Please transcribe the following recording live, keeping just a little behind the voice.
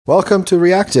Welcome to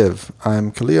Reactive.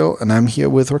 I'm Khalil, and I'm here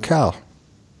with Raquel.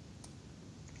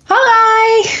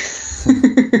 Hi.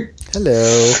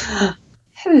 Hello.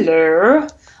 Hello.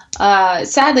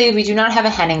 Sadly, we do not have a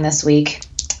Henning this week.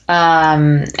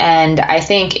 And I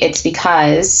think it's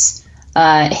because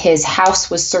his house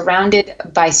was surrounded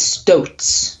by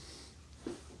stoats.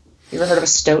 You ever heard of a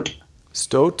stoat?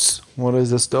 Stoats? What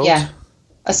is a stoat? Yeah.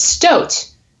 A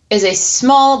stoat is a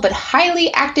small but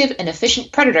highly active and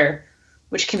efficient predator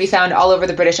which can be found all over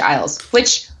the British Isles,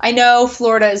 which I know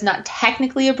Florida is not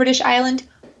technically a British island,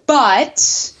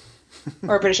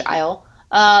 or a British Isle,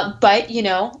 but,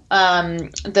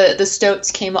 the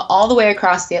stoats came all the way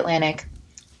across the Atlantic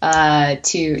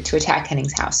to attack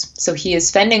Henning's house. So he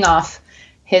is fending off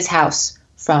his house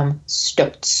from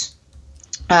stoats.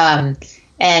 Stoats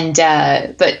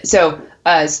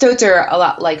are a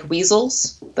lot like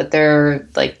weasels, but they're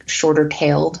like shorter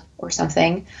tailed or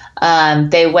something.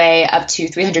 They weigh up to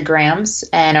 300 grams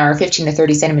and are 15 to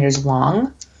 30 centimeters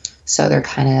long. So they're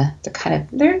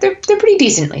pretty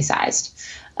decently sized.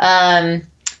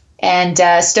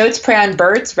 Stoats prey on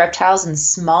birds, reptiles, and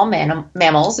small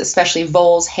mammals, especially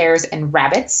voles, hares, and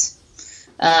rabbits.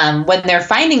 When they're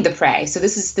finding the prey, so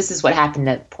this is what happened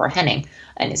to poor Henning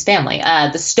and his family.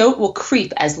 The stoat will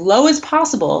creep as low as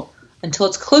possible until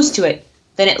it's close to it.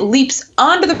 Then it leaps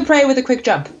onto the prey with a quick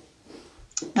jump.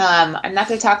 I'm not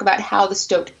going to talk about how the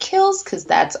stoat kills because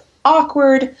that's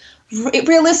awkward.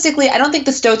 Realistically, I don't think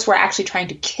the stoats were actually trying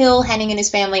to kill Henning and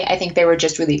his family. I think they were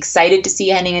just really excited to see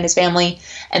Henning and his family,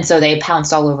 and so they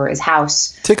pounced all over his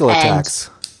house. Tickle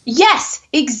attacks. Yes,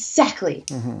 exactly.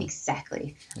 Mm-hmm.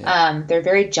 Exactly. Yeah. They're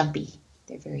very jumpy.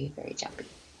 They're very, very jumpy.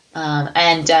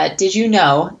 Did you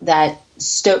know that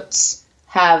stoats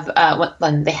have,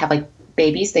 when they have like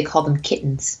babies, they call them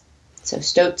kittens. So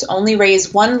stoats only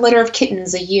raise 1 litter of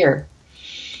kittens a year,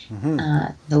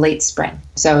 the late spring.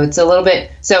 So it's a little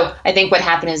bit, so I think what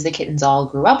happened is the kittens all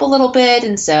grew up a little bit.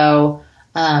 And so,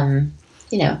 they're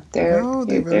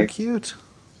very cute.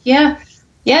 Yeah.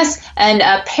 Yes. And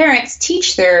parents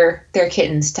teach their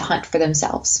kittens to hunt for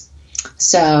themselves.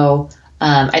 So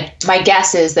my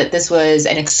guess is that this was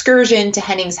an excursion to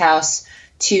Henning's house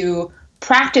to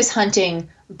practice hunting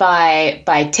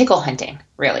by tickle hunting,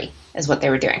 really, is what they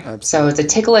were doing. Absolutely. So it's a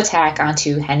tickle attack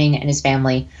onto Henning and his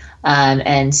family.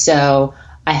 And so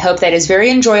I hope that is very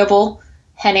enjoyable,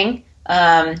 Henning.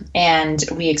 And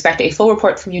we expect a full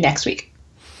report from you next week.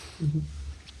 Mm-hmm.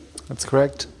 That's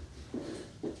correct.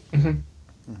 Mm-hmm.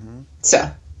 Mm-hmm.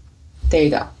 So there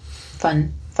you go.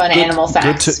 Fun animal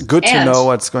facts. Good to know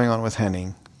what's going on with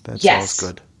Henning. That sounds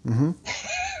good. Mm-hmm.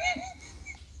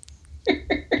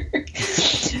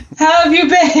 How have you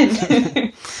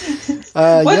been?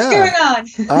 What's going on?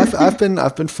 I've been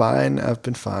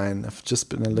fine. I've just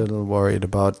been a little worried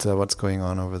about what's going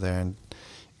on over there in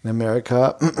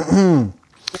America.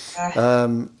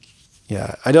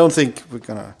 I don't think we're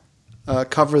gonna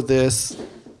cover this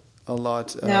a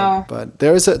lot. No. But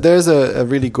there's a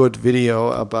really good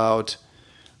video about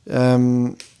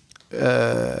the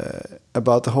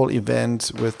whole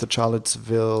event with the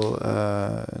Charlottesville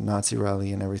Nazi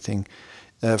rally and everything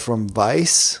from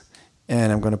Vice,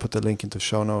 and I'm going to put the link into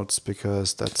show notes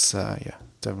because that's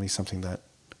definitely something that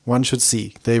one should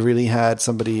see. They really had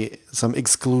some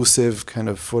exclusive kind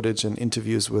of footage and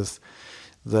interviews with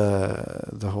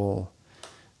the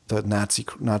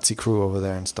Nazi crew over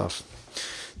there and stuff.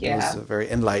 Yeah, it was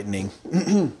very enlightening.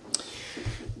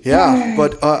 Yeah,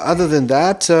 but other than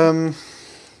that,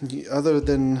 other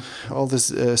than all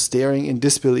this staring in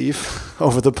disbelief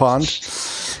over the pond.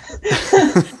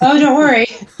 Oh, don't worry.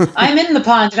 I'm in the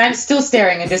pond and I'm still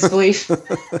staring in disbelief.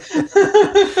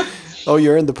 Oh,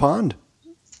 you're in the pond?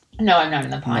 No, I'm not in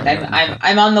the pond. No,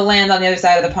 I'm on the land on the other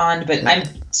side of the pond, but I'm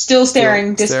still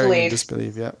staring disbelief. Staring in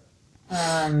disbelief,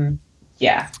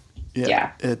 yeah.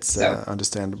 Yeah. It's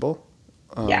understandable.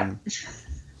 Yeah.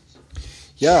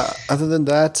 Yeah, other than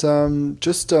that,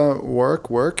 just work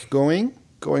going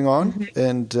on, mm-hmm.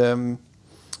 And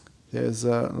there's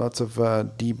lots of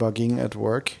debugging at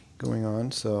work going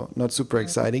on, so not super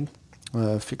exciting,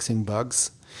 fixing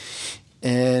bugs.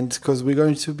 And because we're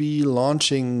going to be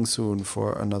launching soon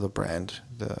for another brand,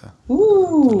 the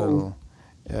little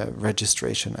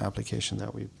registration application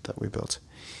that we built.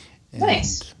 And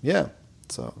nice. Yeah,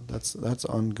 so that's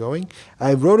ongoing.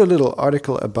 I wrote a little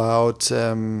article about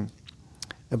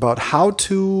how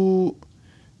to,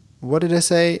 what did I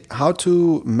say? How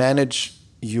to manage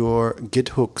your Git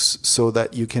hooks so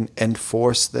that you can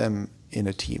enforce them in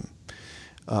a team.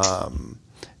 Do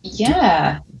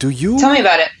you tell me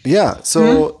about it? Yeah.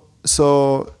 So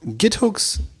Git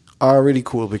hooks are really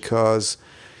cool because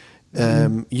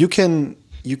you can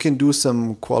you can do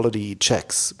some quality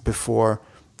checks before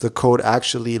the code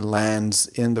actually lands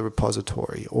in the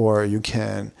repository, or you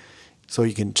can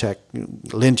check,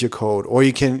 lint your code, or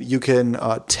you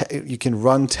can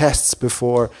run tests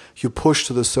before you push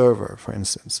to the server, for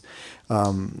instance,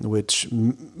 which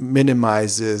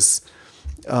minimizes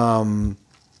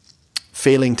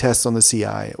failing tests on the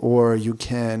CI, or you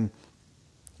can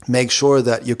make sure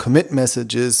that your commit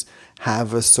messages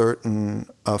have a certain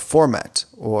format,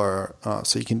 or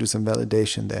so you can do some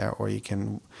validation there, or you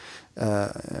can,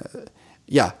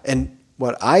 And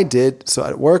what I did, so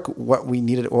at work, what we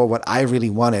needed, or what I really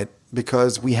wanted,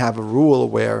 because we have a rule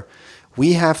where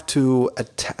we have to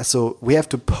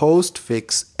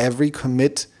postfix every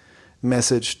commit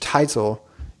message title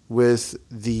with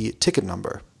the ticket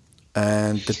number,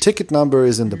 and the ticket number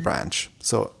is in the branch,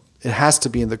 so it has to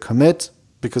be in the commit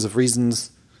because of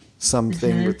reasons,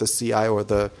 something with the CI or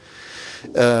the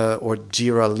or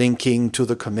Jira linking to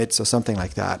the commits or something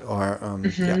like that, or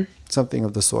something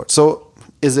of the sort. So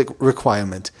is a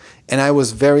requirement, and I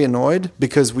was very annoyed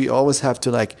because we always have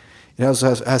to it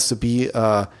also has to be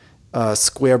a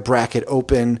square bracket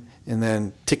open and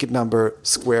then ticket number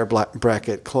square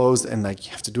bracket closed, and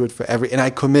you have to do it for every. And I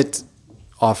commit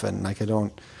often, I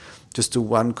don't just do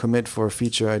one commit for a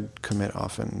feature. I commit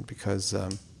often because.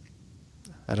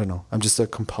 I don't know. I'm just a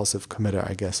compulsive committer,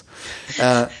 I guess.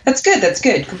 That's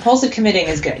good. Compulsive committing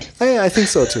is good. I think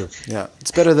so too. Yeah,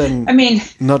 it's better than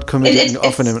not committing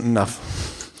often enough.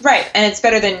 Right, and it's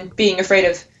better than being afraid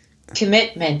of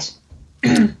commitment.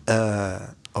 Okay.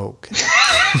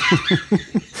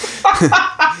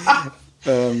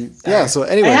 So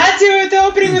anyway, I had to. The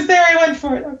opening was there. I went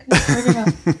for it. Okay.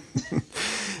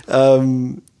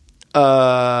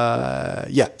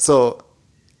 So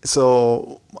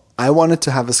I wanted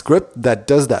to have a script that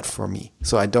does that for me,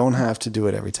 so I don't have to do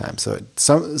it every time. So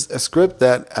a script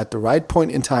that at the right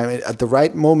point in time, at the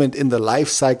right moment in the life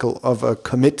cycle of a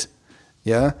commit,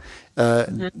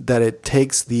 that it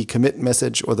takes the commit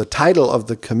message or the title of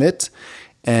the commit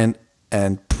and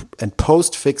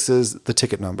post fixes the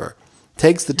ticket number,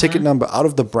 takes the ticket number out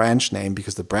of the branch name,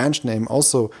 because the branch name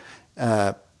also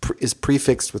is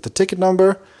prefixed with the ticket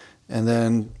number, and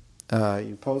then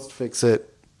you postfix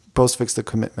the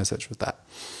commit message with that.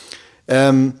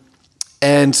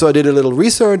 And so I did a little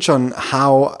research on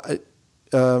how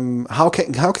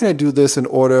can I do this in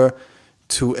order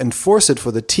to enforce it for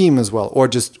the team as well, or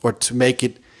to make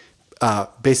it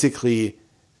basically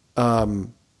to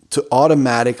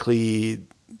automatically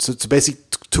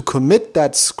to commit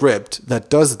that script that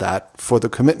does that for the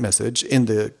commit message in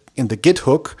the Git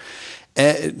hook.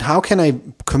 And how can I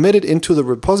commit it into the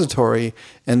repository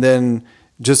and then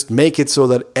just make it so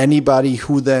that anybody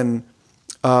who then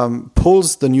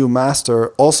pulls the new master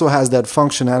also has that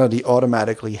functionality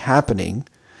automatically happening,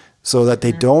 so that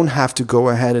they don't have to go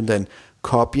ahead and then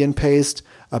copy and paste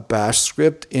a bash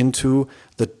script into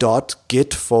the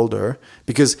 .git folder,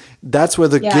 because that's where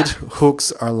the Git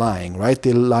hooks are lying, right?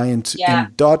 They lie in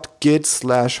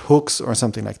 .git/hooks or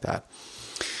something like that.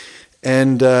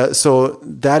 And so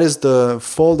that is the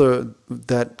folder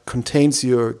that contains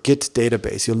your Git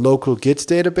database, your local Git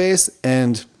database,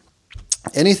 and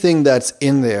anything that's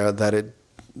in there that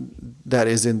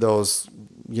is in those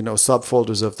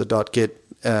subfolders of the .git.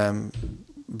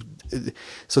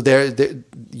 So there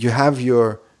you have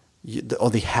all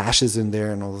the hashes in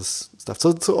there and all this stuff.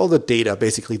 So all the data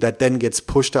basically that then gets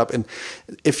pushed up. And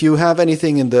if you have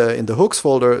anything in the hooks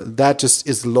folder, that just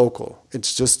is local.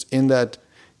 It's just in that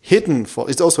hidden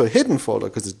folder. It's also a hidden folder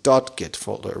because it's .git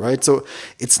folder, right? So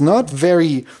it's not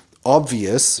very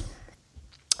obvious.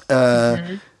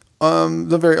 Not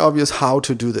very obvious how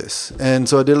to do this. And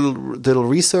so I did a little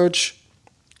research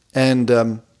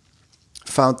and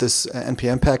found this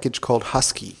NPM package called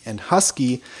Husky. And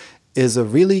Husky is a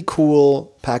really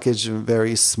cool package, a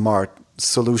very smart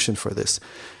solution for this.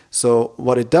 So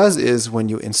what it does is when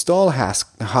you install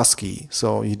Husky,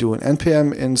 so you do an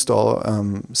npm install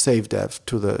save dev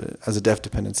as a dev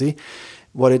dependency.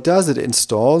 What it does, it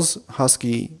installs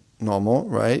Husky normal,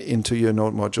 right, into your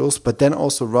node modules, but then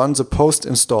also runs a post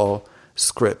install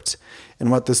script.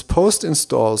 And what this post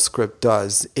install script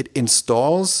does, it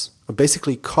installs,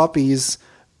 basically copies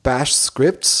bash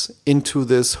scripts into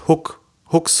this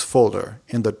hooks folder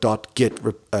in the .git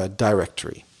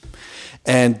directory.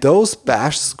 And those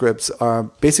bash scripts are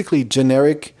basically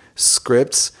generic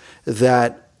scripts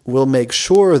that will make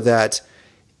sure that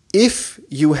if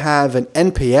you have an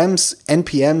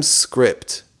npm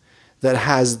script that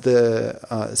has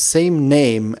the same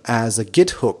name as a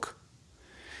Git hook,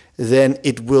 then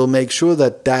it will make sure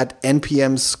that that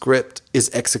npm script is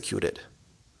executed.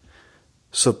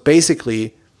 So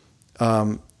basically,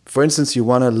 for instance, you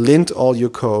want to lint all your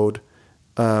code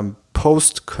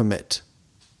post commit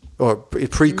or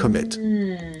pre commit,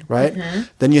 right?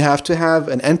 Then you have to have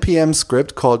an npm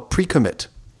script called pre commit.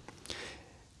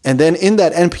 And then in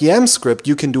that npm script,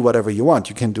 you can do whatever you want.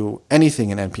 You can do anything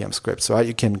in npm scripts, right?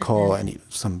 You can call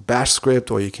some bash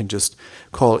script, or you can just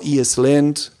call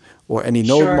ESLint or any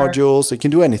node module. So you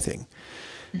can do anything.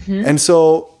 And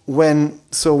so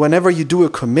whenever you do a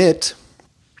commit,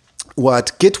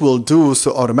 what Git will do,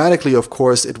 so automatically, of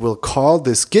course, it will call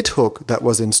this Git hook that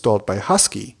was installed by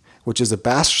Husky, which is a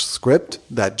bash script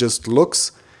that just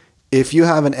looks if you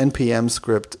have an npm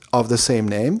script of the same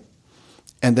name,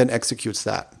 and then executes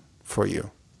that for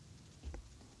you.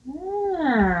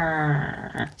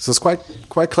 So it's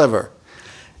quite clever.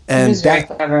 And very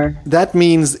clever. That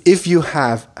means if you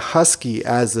have Husky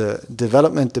as a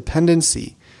development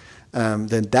dependency,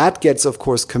 then that gets, of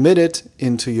course, committed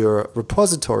into your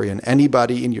repository, and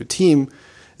anybody in your team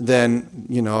then,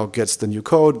 gets the new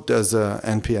code, does a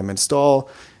npm install,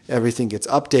 everything gets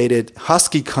updated.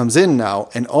 Husky comes in now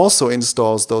and also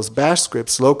installs those bash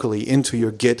scripts locally into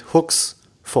your Git hooks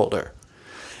folder.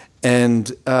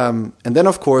 And then,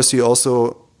 of course,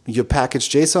 your package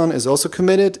JSON is also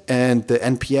committed, and the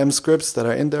npm scripts that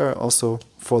are in there are also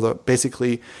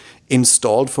basically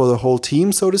installed for the whole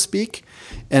team, so to speak.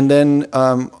 And then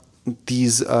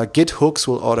these Git hooks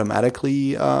will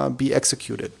automatically be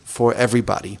executed for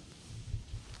everybody.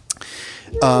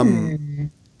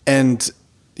 And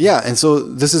so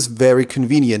this is very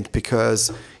convenient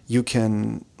because you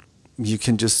don't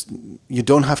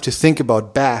have to think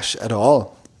about bash at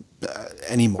all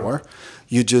anymore.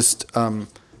 You just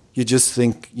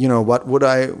think,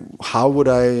 how would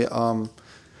I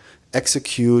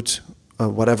execute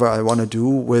whatever I want to do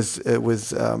with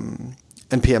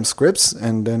npm scripts,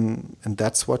 and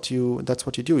that's what you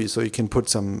do. So you can put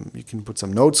some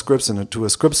node scripts into a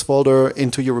scripts folder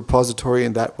into your repository,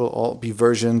 and that will all be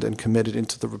versioned and committed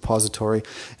into the repository,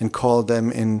 and call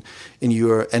them in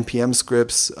your npm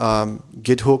scripts,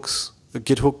 Git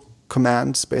hook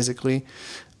commands basically,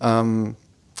 and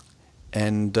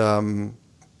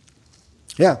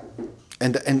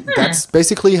that's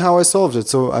basically how I solved it.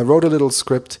 So I wrote a little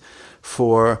script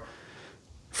for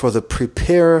the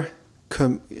prepare.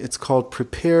 It's called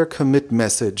prepare commit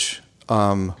message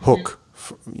hook.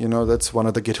 That's one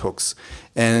of the Git hooks,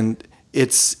 and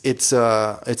it's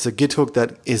a Git hook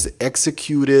that is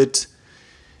executed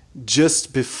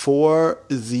just before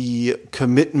the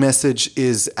commit message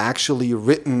is actually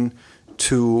written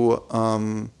to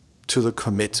the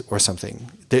commit or something.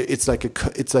 It's like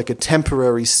a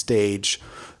temporary stage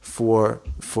for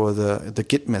the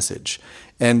Git message,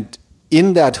 and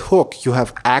in that hook you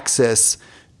have access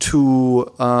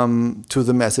to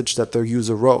the message that the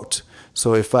user wrote.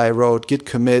 So if I wrote git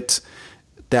commit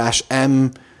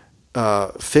 -m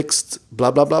fixed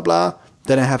blah blah blah blah,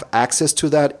 then I have access to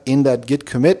that in that git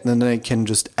commit, and then I can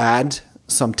just add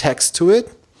some text to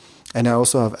it. And I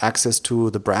also have access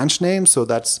to the branch name. So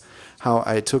that's how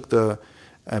I took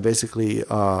basically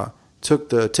took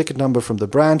the ticket number from the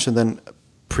branch and then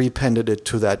prepended it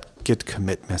to that git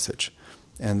commit message,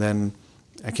 and then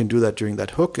I can do that during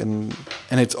that hook, and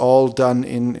it's all done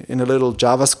in a little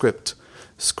JavaScript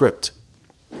script.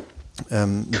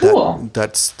 Cool.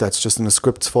 That's just in a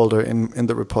scripts folder in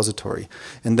the repository,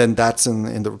 and then that's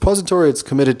in the repository. It's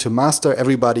committed to master.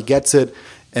 Everybody gets it,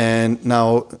 and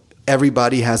now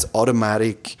everybody has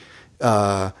automatic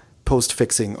post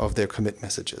fixing of their commit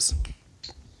messages.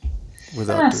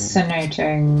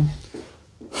 Fascinating.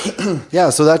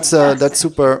 Yeah, so that's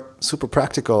super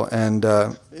practical, and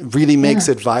really makes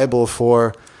it viable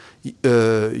for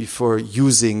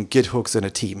using Git hooks in a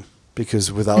team.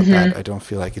 Because without that, I don't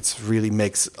feel like it really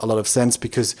makes a lot of sense.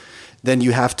 Because then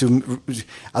you have to,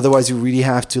 otherwise you really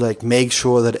have to like make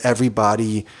sure that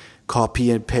everybody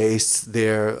copy and paste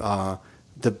their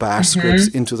the bash scripts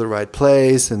into the right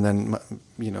place, and then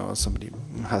somebody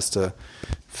has to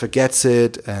forgets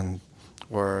it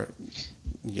or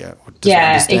doesn't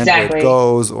understand where it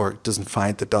goes, or doesn't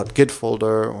find the .git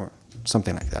folder or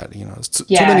something like that. It's too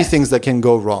many things that can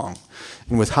go wrong.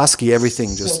 And with Husky, everything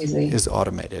just is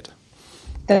automated.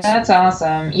 That's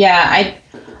awesome. Yeah,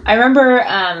 I remember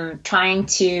trying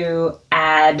to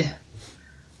add,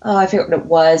 I forget what it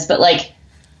was, but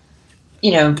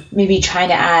maybe trying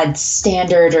to add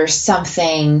standard or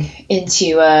something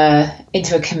into a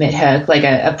commit hook, like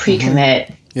a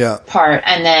pre-commit part,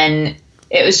 and then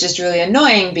it was just really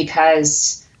annoying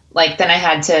because then I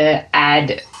had to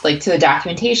add to the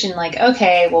documentation,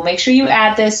 okay, well, make sure you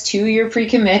add this to your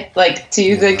pre-commit,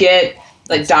 to the Git,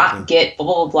 exactly. .git, blah,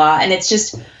 blah, blah. And it's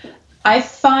just, I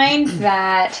find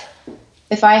that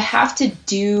if I have to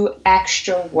do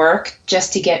extra work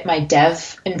just to get my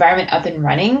dev environment up and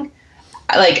running,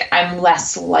 like I'm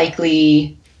less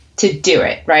likely to do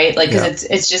it, right? Like, because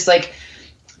it's just like,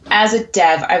 as a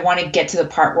dev, I want to get to the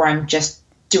part where I'm just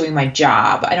doing my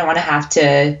job. I don't want to have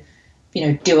to,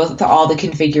 deal with all the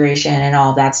configuration and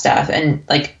all that stuff. And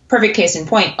like, perfect case in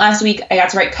point, last week I got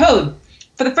to write code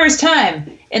for the first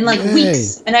time in like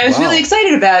weeks, and I was really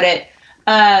excited about it.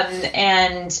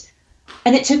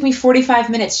 And it took me 45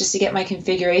 minutes just to get my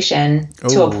configuration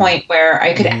to a point where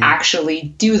I could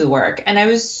actually do the work. And I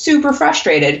was super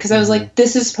frustrated because I was like,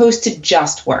 this is supposed to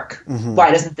just work.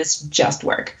 Why doesn't this just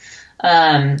work?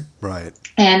 Right.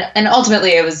 And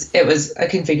ultimately it was a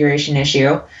configuration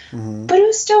issue, but it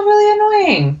was still really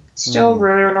annoying.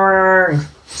 Really annoying.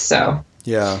 So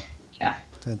yeah.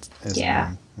 That's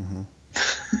annoying.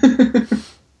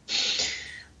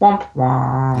 Womp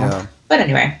womp. Yeah. But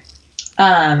anyway,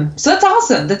 so that's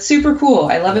awesome. That's super cool.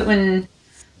 I love it when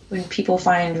people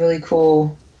find really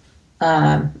cool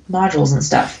modules and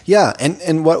stuff. Yeah,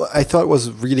 and what I thought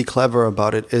was really clever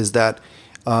about it is that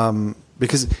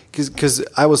because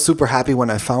I was super happy when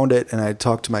I found it, and I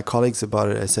talked to my colleagues about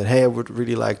it. I said, hey, I would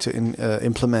really like to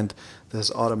implement this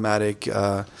automatic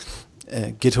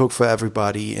Git hook for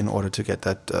everybody in order to get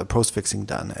that post fixing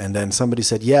done. And then somebody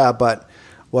said, yeah, but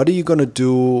what are you going to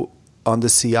do on the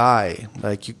CI?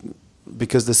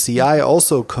 Because the CI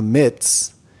also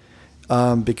commits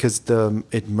because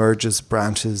it merges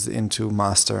branches into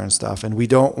master and stuff, and we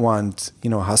don't want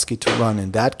Husky to run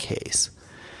in that case.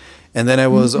 And then I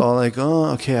was all like, oh,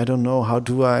 okay, I don't know. How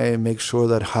do I make sure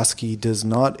that Husky does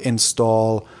not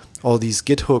install all these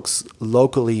Git hooks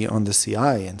locally on the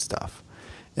CI and stuff?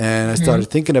 And I started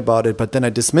thinking about it, but then I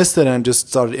dismissed it and just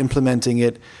started implementing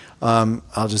it. I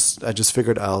just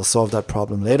figured I'll solve that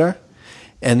problem later.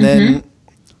 And then,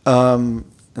 and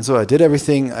so I did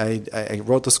everything. I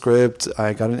wrote the script,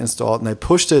 I got it installed, and I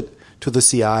pushed it to the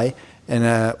CI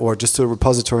or just to a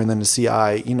repository, and then the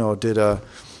CI, did a,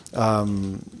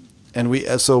 and we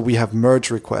have merge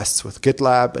requests with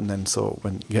GitLab, and then so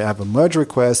when you have a merge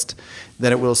request,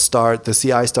 then it will start. The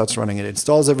CI starts running, it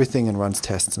installs everything and runs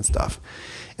tests and stuff.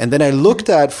 And then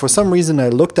for some reason I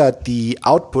looked at the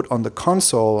output on the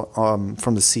console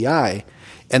from the CI,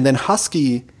 and then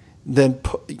Husky then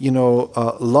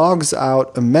logs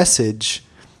out a message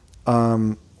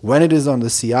when it is on the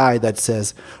CI that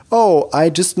says, "Oh, I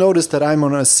just noticed that I'm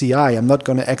on a CI. I'm not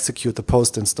going to execute the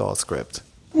post install script."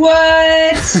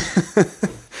 What?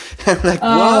 I'm like,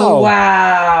 oh,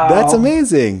 wow. That's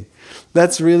amazing.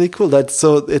 That's really cool.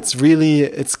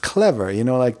 It's clever,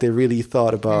 like they really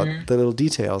thought about the little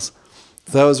details.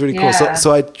 So that was really cool.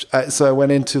 So I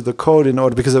went into the code in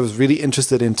order, because I was really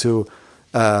interested in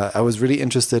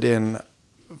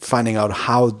finding out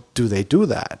how do they do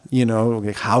that,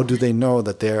 how do they know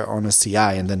that they're on a CI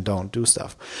and then don't do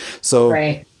stuff. So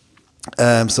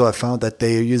so I found that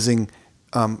they are using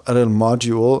a little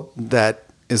module that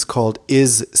is called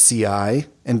isCI,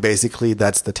 and basically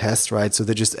that's the test, right? So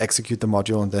they just execute the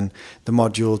module, and then the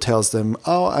module tells them,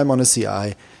 oh, I'm on a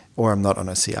CI or I'm not on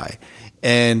a CI.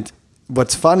 And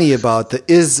what's funny about the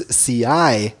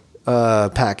isCI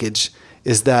package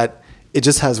is that it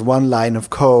just has one line of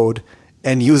code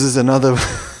and uses another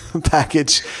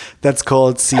package that's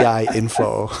called CI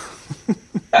info.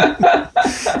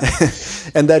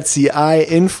 And that CI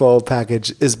info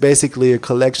package is basically a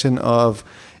collection of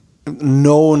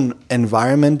known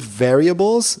environment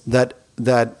variables that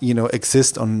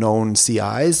exist on known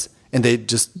CIs, and they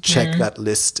just check that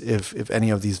list if any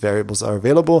of these variables are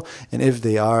available, and if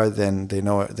they are, then they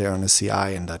know they're on a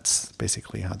CI, and that's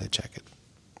basically how they check it.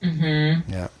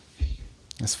 Yeah,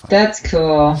 that's fun. That's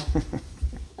cool.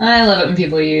 I love it when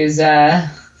people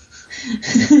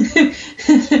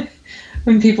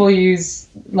use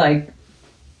like,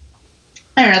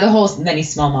 I don't know, the whole many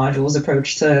small modules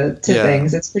approach to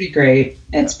things. It's pretty great.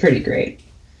 It's pretty great.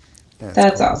 Yeah,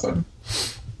 that's cool. Awesome.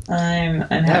 I'm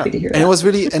happy to hear that. And it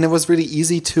was really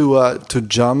easy to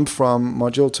jump from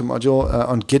module to module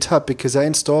on GitHub, because I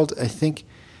installed, I think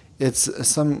it's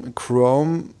some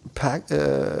Chrome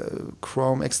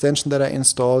extension that I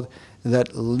installed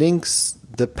that links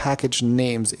the package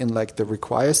names in like the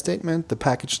require statement, the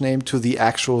package name, to the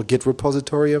actual Git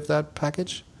repository of that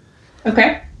package.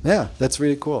 Okay. Yeah, that's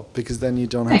really cool, because then you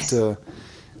don't have to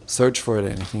search for it or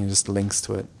anything. It just links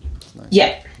to it. Nice.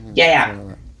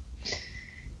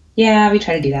 Yeah, we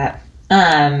try to do that.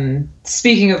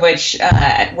 Speaking of which,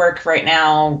 at work right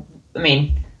now, I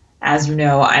mean, as you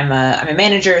know, I'm a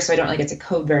manager, so I don't really get to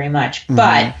code very much.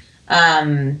 But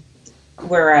I'm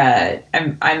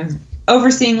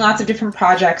overseeing lots of different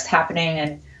projects happening,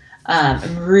 and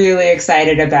I'm really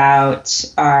excited about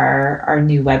our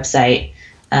new website.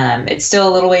 It's still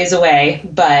a little ways away,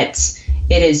 but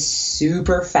it is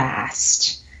super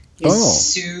fast. It's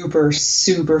super,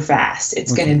 super fast.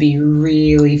 It's going to be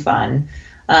really fun.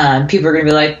 People are going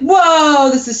to be like, whoa,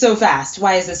 this is so fast.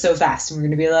 Why is this so fast? And we're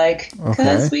going to be like,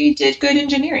 because we did good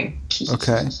engineering.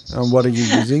 Okay. What are you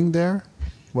using there?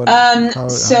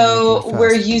 So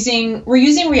we're using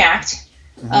React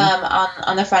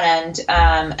on the front end,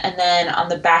 and then on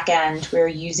the back end, we're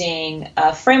using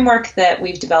a framework that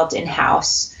we've developed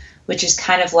in-house, which is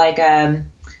kind of like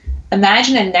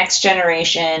imagine a next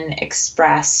generation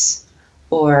Express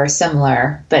or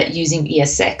similar, but using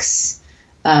ES6.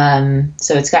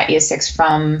 So it's got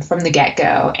ES6 from the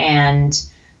get-go, and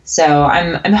so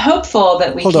I'm hopeful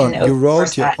that we can. Hold on, you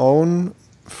wrote your own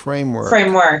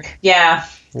framework. Yeah.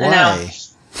 Why? I know.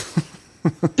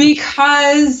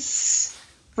 Because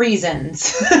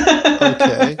reasons.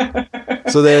 Okay.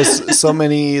 So there's so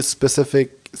many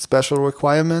special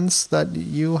requirements that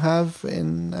you have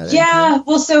in NPM?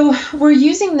 Well, so we're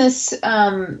using this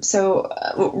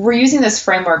we're using this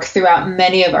framework throughout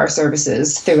many of our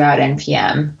services throughout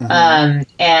NPM.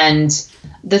 And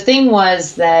the thing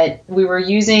was that we were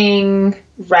using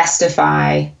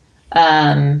Restify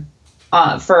for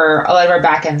a lot of our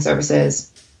backend services.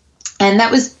 And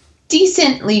that was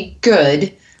decently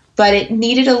good, but it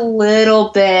needed a little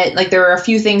bit, like there were a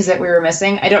few things that we were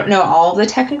missing. I don't know all of the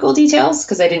technical details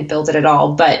because I didn't build it at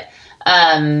all, but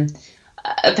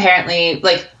apparently,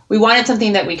 like we wanted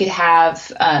something that we could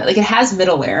have, like it has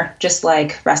middleware, just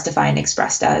like Restify and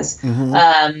Express does.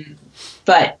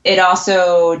 But it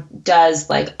also does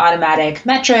like automatic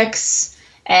metrics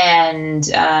and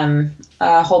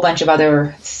a whole bunch of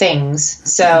other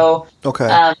things. So,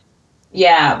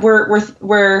 yeah,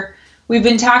 we've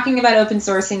been talking about open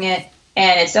sourcing it,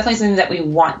 and it's definitely something that we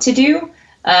want to do.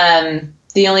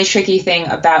 The only tricky thing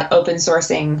about open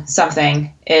sourcing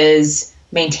something is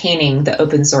maintaining the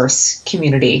open source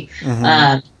community.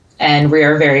 And we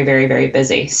are very, very, very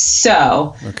busy.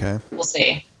 So we'll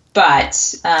see. But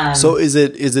so is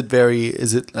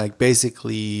it like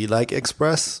basically like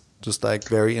Express, just like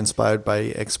very inspired by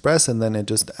Express, and then it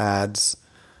just adds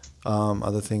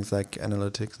other things like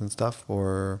analytics and stuff,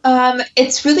 or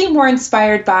it's really more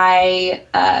inspired by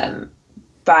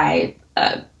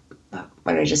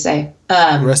what did I just say?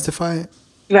 Restify.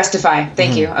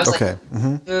 Thank you. I was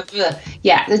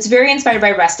yeah, it's very inspired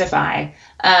by Restify,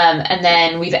 and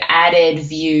then we've added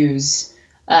views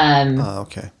to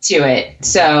it.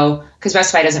 So because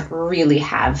Restify doesn't really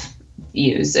have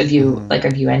views, a view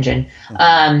engine.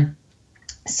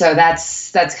 So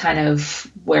that's kind of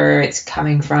where it's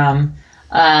coming from.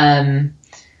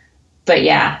 But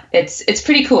yeah, it's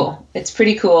pretty cool. It's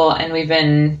pretty cool, and we've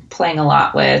been playing a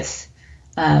lot with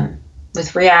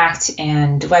React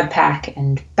and Webpack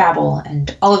and Babel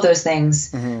and all of those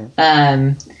things.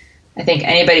 I think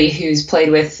anybody who's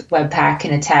played with Webpack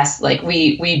can attest. Like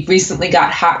we recently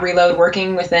got hot reload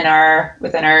working within our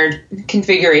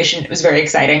configuration. It was very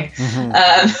exciting,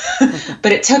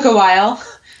 but it took a while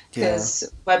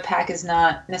because Webpack is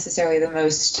not necessarily the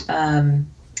most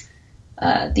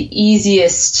the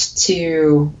easiest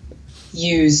to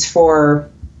use for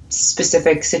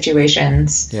specific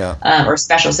situations or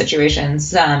special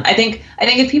situations. I think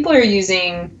if people are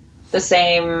using the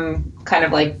same kind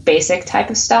of like basic type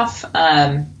of stuff,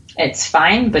 it's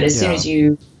fine. But as soon as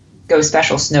you go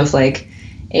special Snowflake,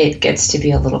 it gets to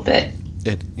be a little bit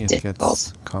difficult.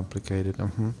 Gets complicated.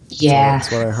 Yeah, so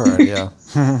that's what I heard. Yeah.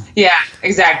 Yeah,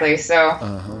 exactly.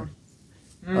 So.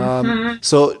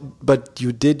 So, but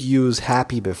you did use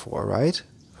Happy before, right?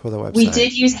 For the website. We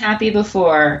did use Happy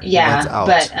before,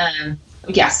 but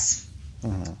yes,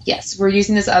 yes, we're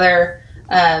using this other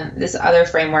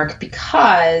framework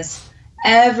because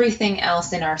everything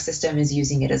else in our system is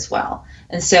using it as well.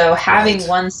 And so having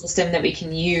one system that we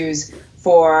can use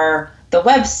for the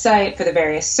website, for the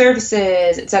various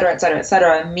services, et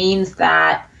cetera, means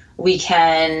that we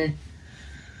can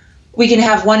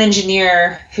have one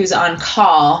engineer who's on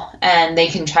call and they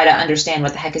can try to understand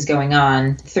what the heck is going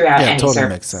on throughout any totally service.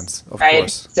 Makes sense. Of right?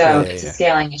 course. So it's a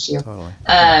scaling issue. Totally.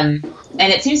 And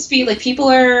it seems to be like people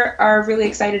are really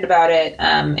excited about it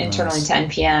internally to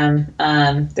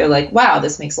NPM. They're like, wow,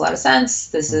 this makes a lot of sense.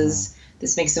 This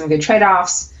makes some good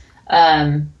trade-offs.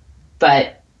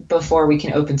 But before we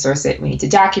can open source it, we need to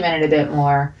document it a bit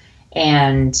more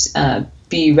and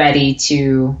be ready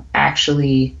to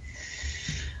actually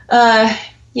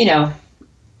you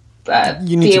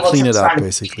need to clean it up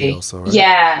basically also, right?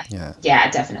 Yeah,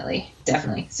 definitely.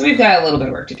 So we've got a little bit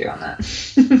of work to do on that.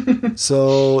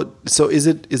 So is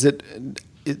it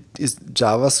is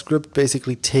JavaScript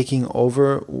basically taking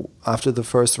over after the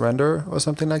first render or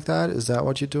something like that? Is that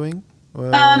what you're doing?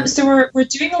 So we're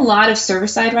doing a lot of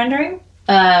server-side rendering.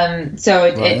 So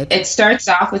it starts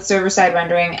off with server-side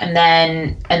rendering, and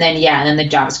then the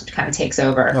JavaScript kind of takes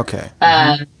over. Okay.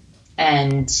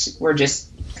 And we're just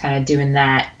kind of doing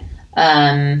that.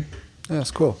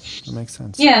 That's cool. That makes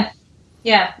sense. Yeah.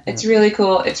 It's really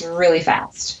cool. It's really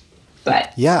fast.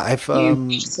 But yeah,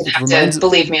 you just have to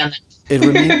believe me on that.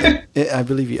 I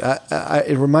believe you.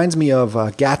 It reminds me of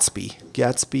Gatsby.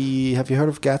 Gatsby. Have you heard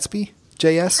of Gatsby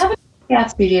JS?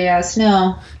 Gatsby JS,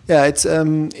 no. Yeah, it's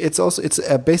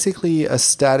basically a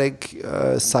static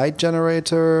site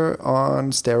generator on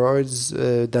steroids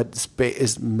that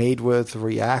is made with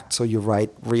React. So you write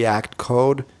React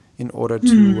code in order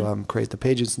to create the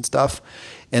pages and stuff,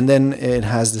 and then it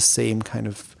has the same kind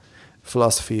of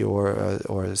philosophy or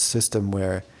a system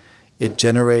where it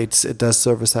does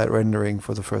server-side rendering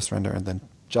for the first render, and then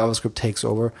JavaScript takes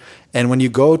over. And when you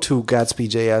go to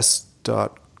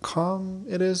gatsbyjs.com,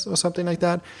 it is, or something like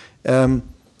that,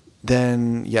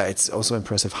 then yeah, it's also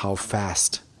impressive how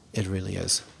fast it really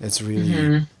is. It's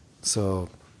really so.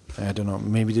 I don't know.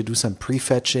 Maybe they do some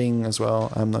prefetching as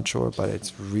well. I'm not sure, but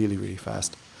it's really, really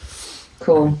fast.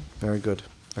 Cool. Very good.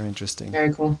 Very interesting.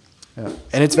 Very cool. Yeah.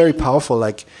 And it's very powerful.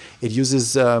 Like it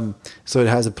uses, so it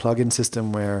has a plugin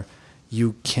system where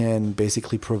you can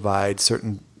basically provide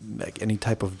certain, like any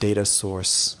type of data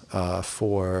source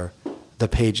for the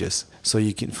pages. So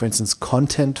you can, for instance,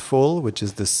 Contentful, which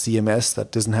is the CMS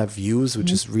that doesn't have views,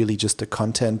 which is really just a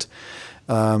content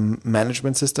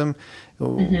management system,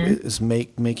 is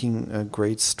making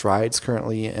great strides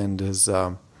currently, and is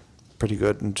pretty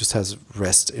good, and just has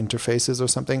REST interfaces or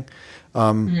something.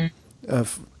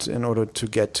 In order to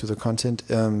get to the content,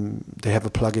 they have a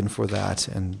plugin for that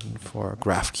and for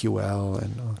GraphQL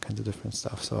and all kinds of different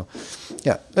stuff. So,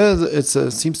 yeah, it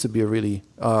seems to be a really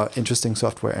interesting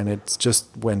software, and it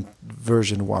just went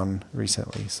version 1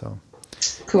 recently. So,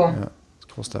 cool. Yeah, it's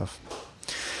cool stuff.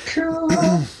 Cool.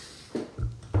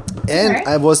 And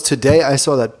I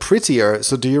saw that Prettier.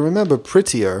 So, do you remember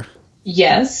Prettier?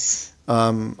 Yes.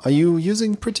 Are you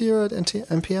using Prettier at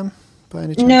NPM? By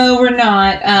any chance? No, we're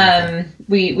not.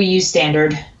 We use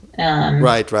standard.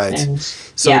 Right.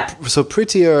 So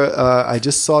Prettier, I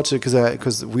just saw it because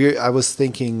I was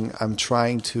thinking I'm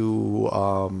trying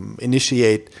to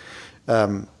initiate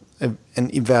an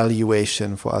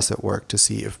evaluation for us at work to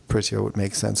see if Prettier would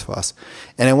make sense for us,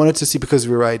 and I wanted to see, because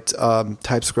we write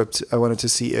TypeScript, I wanted to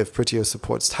see if Prettier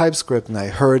supports TypeScript, and I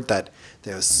heard that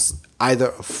there's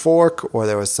either a fork or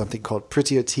there was something called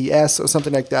Prettier TS or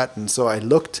something like that. And so I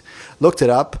looked it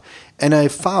up, and I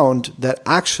found that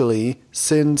actually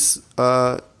since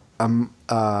a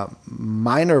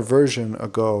minor version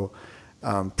ago,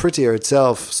 Prettier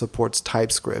itself supports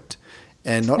TypeScript.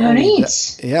 And not only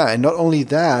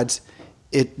that,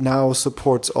 it now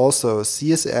supports also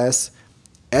CSS,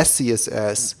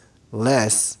 SCSS,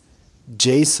 LESS,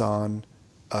 JSON,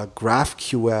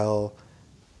 GraphQL,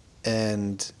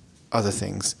 and other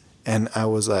things. And I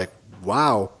was like,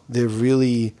 wow, they're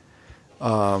really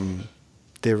working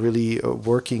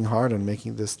hard on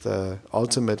making this the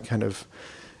ultimate kind of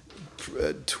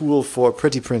tool for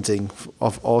pretty printing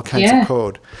of all kinds of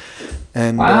code.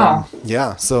 And wow.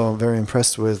 So I'm very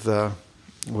impressed with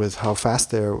how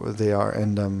fast they are,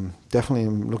 and definitely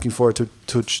I'm looking forward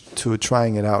to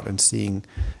trying it out and seeing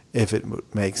if it would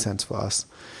make sense for us.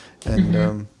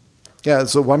 And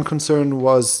so one concern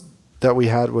that we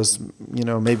had was,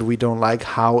 maybe we don't like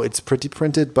how it's pretty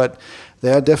printed, but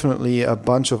there are definitely a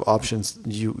bunch of options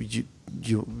that you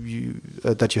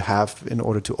have in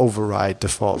order to override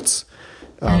defaults.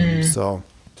 So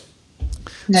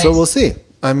we'll see.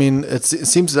 I mean, it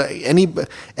seems like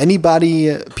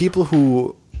people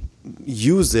who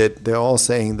use it, they're all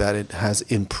saying that it has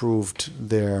improved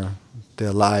their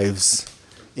lives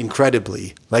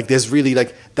incredibly. Like there's really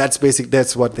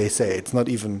that's what they say. It's not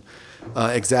even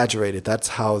exaggerated. That's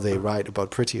how they write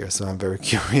about Prettier. So I'm very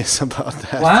curious about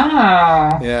that.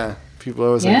 Wow. Yeah. People are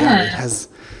always like, it has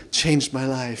changed my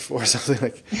life, or something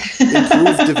like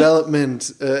improved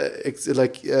development.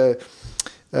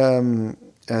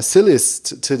 Silis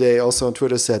today also on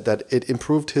Twitter said that it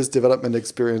improved his development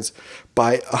experience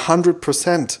by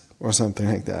 100% or something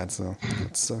like that. So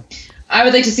it's. I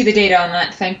would like to see the data on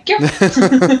that. Thank you.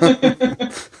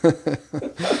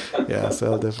 Yeah,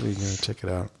 so I'll definitely check it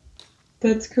out.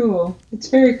 That's cool. It's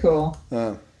very cool.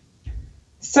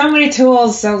 So many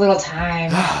tools, so little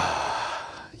time.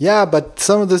 Yeah, but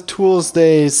some of the tools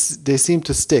they seem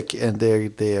to stick and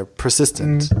they're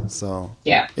persistent. So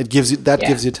Yeah. it gives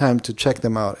you time to check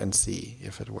them out and see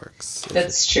if it works.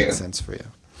 That's true. Makes sense for you.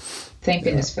 Thank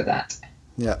goodness for that.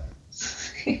 Yeah.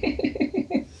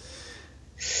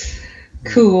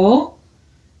 Cool.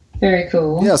 Very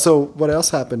cool. Yeah. So what else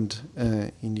happened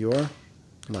in your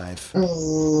life?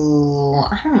 Ooh,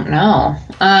 I don't know.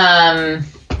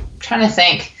 Trying to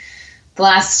think. The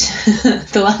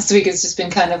last week has just been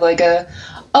kind of like a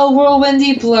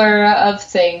whirlwindy blur of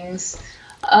things.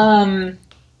 No,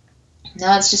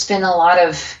 it's just been a lot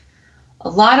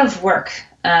of work,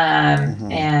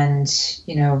 and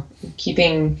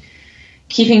keeping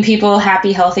people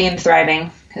happy, healthy, and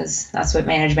thriving, because that's what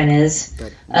management is.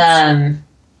 That's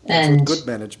and what good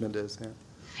management is.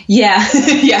 Yeah.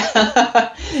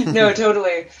 Yeah. No,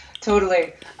 totally.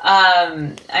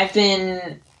 I've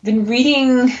been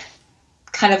reading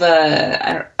kind of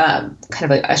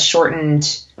a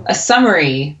shortened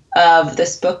summary of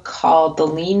this book called The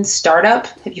Lean Startup.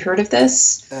 Have you heard of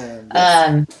this?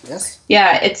 Yes.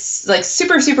 Yeah, it's like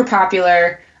super, super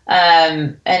popular.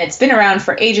 And it's been around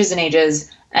for ages and ages.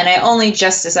 And I only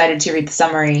just decided to read the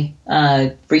summary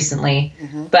recently.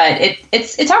 But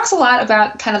it talks a lot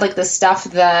about kind of like the stuff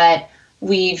that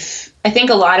I think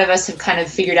a lot of us have kind of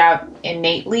figured out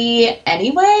innately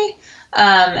anyway.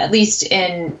 At least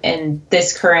in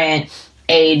this current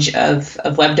age of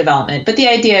web development. But the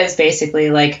idea is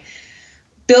basically like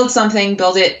build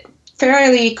it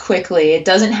fairly quickly. It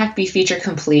doesn't have to be feature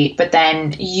complete, but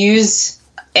then use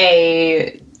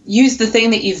the thing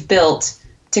that you've built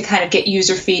to kind of get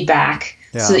user feedback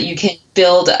so that you can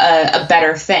build a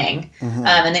better thing.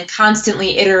 And then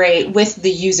constantly iterate with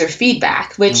the user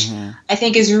feedback, which I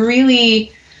think is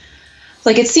really...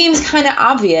 like, it seems kind of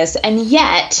obvious, and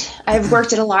yet I've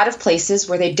worked at a lot of places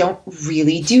where they don't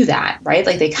really do that, right?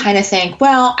 Like, they kind of think,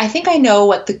 well, I think I know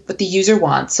what the user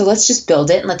wants, so let's just build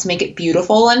it and let's make it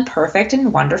beautiful and perfect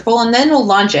and wonderful, and then we'll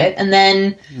launch it, and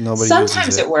then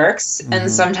sometimes it works, and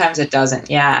sometimes it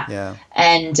doesn't. Yeah.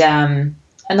 And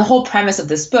the whole premise of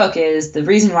this book is the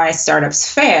reason why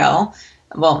startups fail.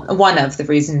 Well, one of the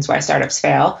reasons why startups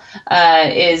fail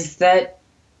is that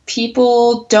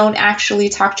people don't actually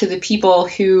talk to the people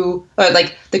who, or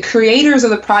like the creators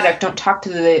of the product don't talk to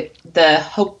the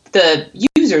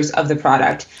users of the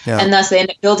product, and thus they end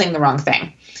up building the wrong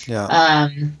thing.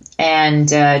 And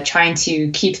trying to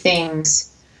keep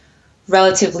things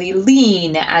relatively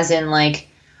lean, as in like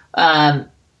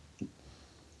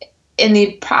in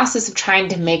the process of trying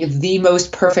to make the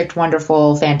most perfect,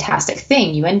 wonderful, fantastic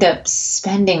thing, you end up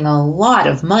spending a lot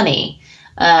of money.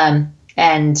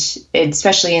 And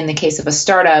especially in the case of a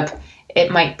startup,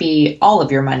 it might be all of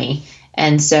your money.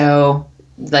 And so,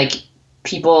 like,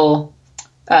 people,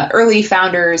 early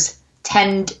founders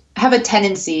have a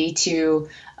tendency to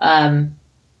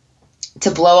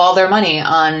blow all their money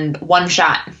on one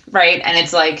shot, right? And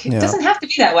it's like, it doesn't have to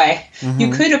be that way.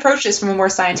 You could approach this from a more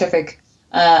scientific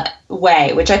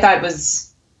way, which I thought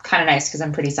was kind of nice because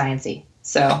I'm pretty sciencey.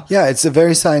 So yeah, it's a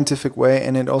very scientific way,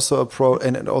 and it also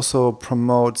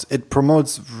promotes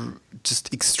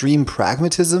just extreme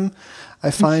pragmatism, I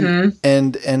find,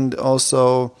 and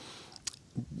also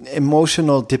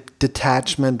emotional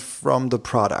detachment from the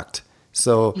product.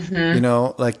 So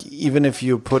like, even if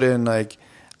you put in like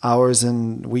hours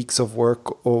and weeks of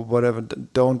work or whatever,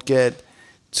 don't get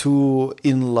too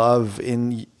in love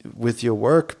with your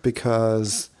work,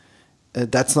 because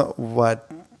that's not what.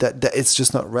 That it's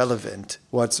just not relevant.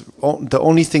 The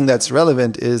only thing that's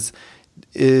relevant is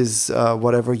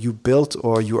whatever you built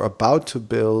or you're about to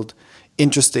build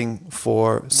interesting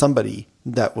for somebody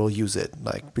that will use it.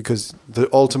 Like, because the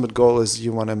ultimate goal is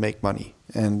you want to make money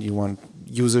and you want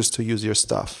users to use your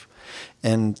stuff,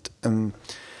 and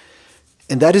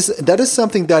that is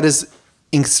something that is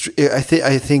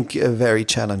I think very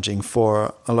challenging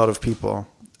for a lot of people.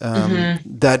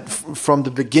 That from the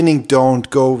beginning don't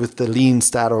go with the lean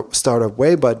startup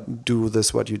way, but do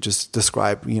this what you just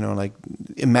described. Like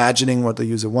imagining what the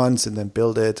user wants and then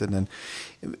build it, and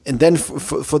then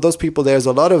for those people, there's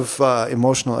a lot of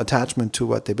emotional attachment to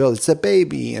what they build. It's a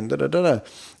baby, and and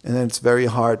then it's very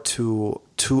hard to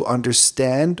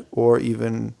understand, or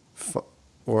even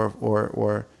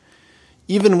or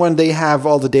even when they have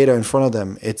all the data in front of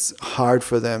them, it's hard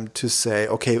for them to say,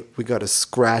 okay, we got to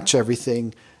scratch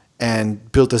everything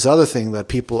and build this other thing that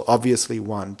people obviously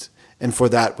want. And for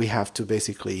that, we have to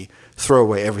basically throw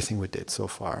away everything we did so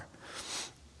far.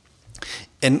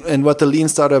 And what the lean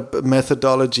startup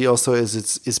methodology also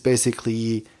is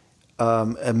basically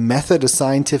a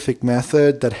scientific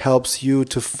method that helps you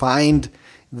to find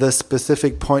the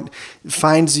specific point,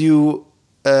 finds you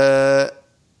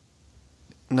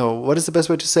no, what is the best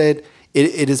way to say it?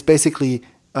 It is basically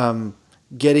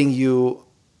getting you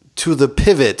to the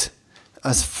pivot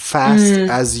as fast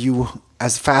as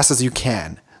you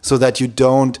can, so that you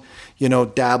don't,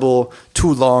 dabble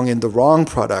too long in the wrong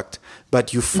product,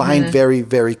 but you find very,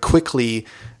 very quickly,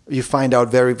 you find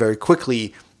out very, very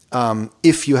quickly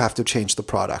if you have to change the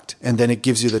product, and then it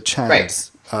gives you the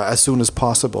chance as soon as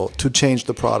possible to change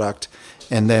the product,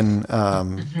 and then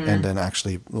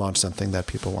actually launch something that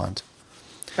people want.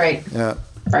 Right. Yeah.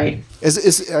 Right. I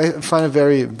find it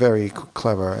very, very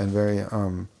clever and very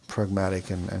pragmatic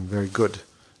and very good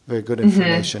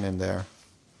information in there.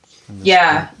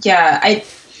 Yeah.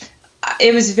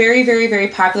 It was very, very, very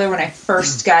popular when I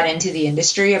first got into the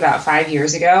industry about 5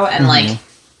 years ago, and like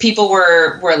people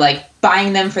were like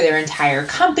buying them for their entire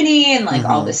company and like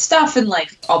all this stuff, and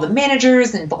like all the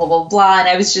managers and blah blah blah blah. And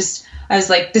I was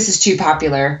like, this is too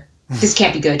popular. This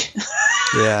can't be good.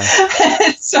 Yeah.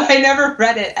 So I never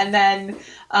read it, and then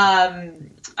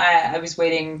I was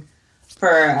waiting for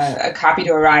a copy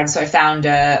to arrive, so I found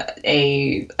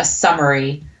a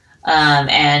summary,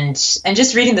 and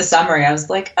just reading the summary, I was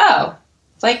like, oh,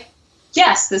 like,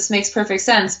 yes, this makes perfect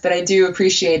sense, but I do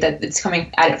appreciate that it's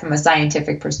coming at it from a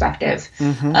scientific perspective.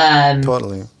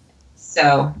 Totally.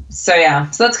 So yeah,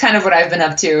 so that's kind of what I've been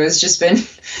up to. It's just been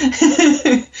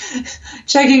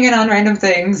checking in on random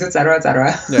things, et cetera, et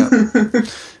cetera. Yeah.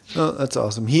 Oh, that's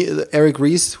awesome. Eric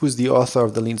Ries, who's the author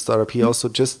of The Lean Startup, he also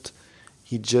just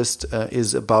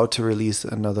is about to release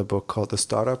another book called The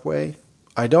Startup Way.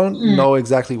 I don't know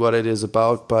exactly what it is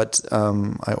about, but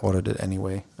I ordered it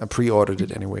anyway. I pre-ordered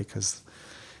it anyway because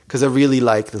I really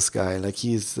like this guy. Like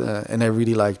he's and I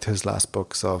really liked his last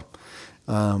book, so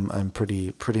I'm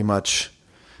pretty much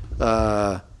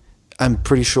I'm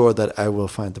pretty sure that I will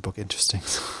find the book interesting.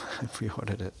 So I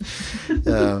pre-ordered it.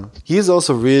 He is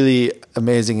also really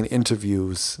amazing in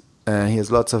interviews. He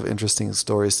has lots of interesting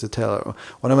stories to tell.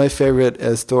 One of my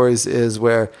favorite stories is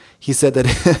where he said that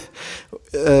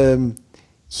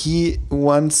he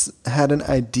once had an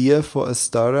idea for a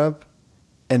startup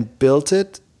and built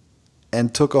it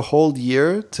and took a whole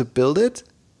year to build it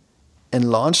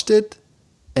and launched it,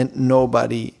 and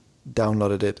nobody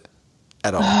downloaded it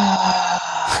at all.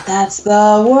 That's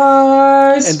the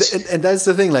worst. And that's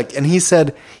the thing. Like, and he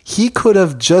said he could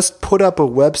have just put up a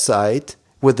website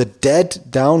with a dead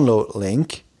download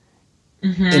link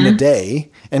in a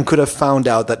day and could have found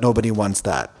out that nobody wants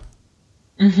that.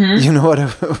 You know what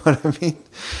I mean?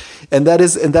 And that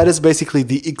is basically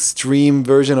the extreme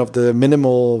version of the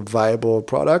minimal viable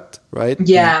product, right?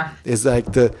 Yeah. It's like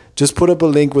just put up a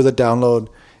link with a download,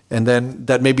 and then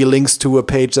that maybe links to a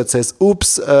page that says,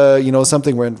 oops,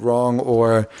 something went wrong,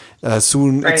 or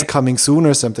soon it's coming soon,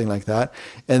 or something like that.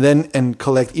 And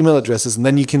collect email addresses. And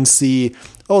then you can see,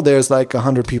 there's like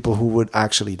 100 people who would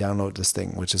actually download this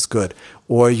thing, which is good.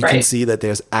 Or you can see that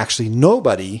there's actually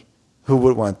nobody who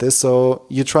would want this. So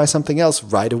you try something else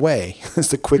right away. It's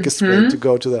the quickest way to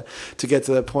get to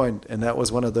that point. And that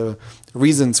was one of the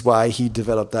reasons why he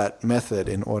developed that method,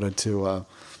 in order to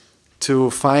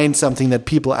find something that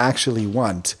people actually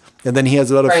want. And then he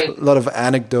has a lot of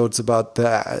anecdotes about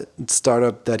the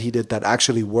startup that he did that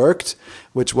actually worked,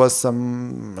 which was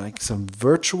some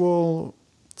virtual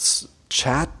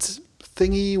chat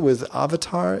thingy with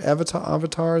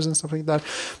avatars and stuff like that,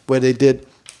 where they did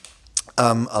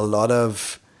a lot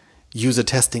of user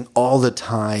testing all the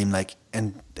time, like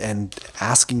and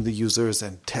asking the users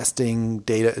and testing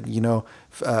data,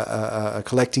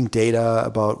 collecting data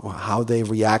about how they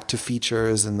react to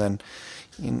features, and then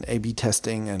in A/B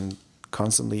testing and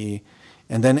constantly,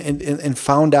 and then and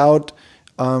found out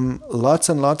lots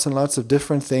and lots and lots of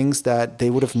different things that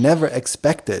they would have never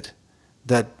expected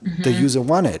that the user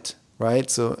wanted.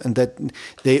 Right. So, and that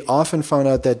they often found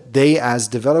out that they, as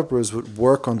developers, would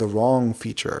work on the wrong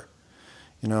feature,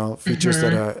 features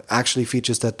that are actually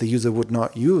features that the user would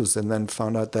not use, and then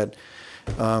found out that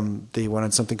they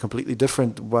wanted something completely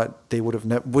different, what they would have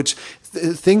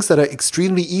things that are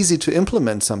extremely easy to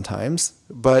implement sometimes,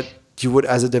 but you would,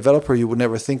 as a developer, you would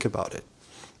never think about it.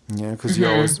 Because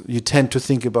you tend to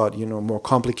think about, more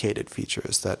complicated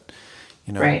features that,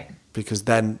 because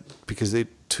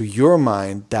to your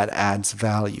mind, that adds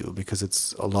value because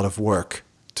it's a lot of work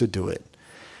to do it.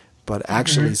 But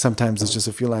actually, sometimes it's just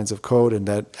a few lines of code, and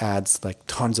that adds like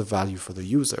tons of value for the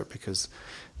user, because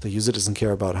the user doesn't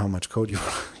care about how much code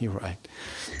you write.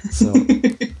 So,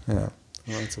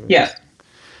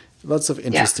 lots of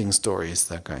interesting stories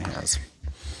that guy has.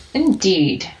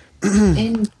 Indeed.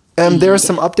 There are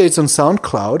some updates on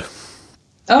SoundCloud.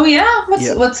 Oh yeah,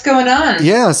 Yeah. what's going on?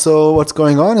 Yeah, so what's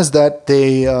going on is that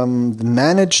they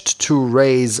managed to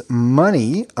raise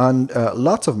money, on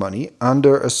lots of money,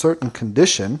 under a certain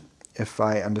condition, if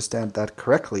I understand that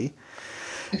correctly.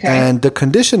 Okay. And the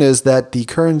condition is that the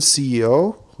current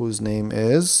CEO, whose name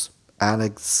is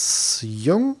Alex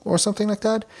Jung or something like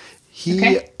that, he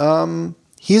Okay.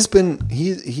 he's been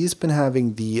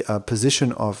having the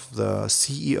position of the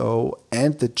CEO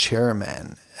and the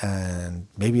chairman and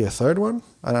maybe a third one.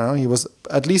 I don't know. He was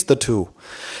at least the two,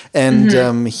 and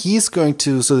Mm-hmm. he's going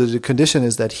to. So the condition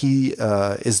is that he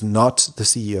is not the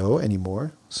CEO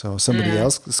anymore. So somebody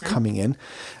else is coming in.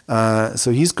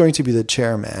 So he's going to be the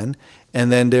chairman,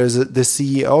 and then the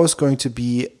CEO is going to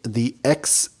be the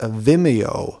ex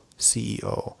Vimeo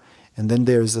CEO. And then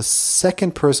there's a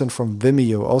second person from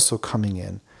Vimeo also coming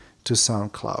in to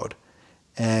SoundCloud.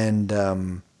 And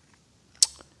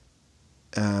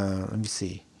let me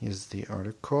see. Here's the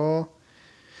article.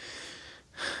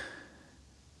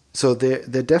 So they're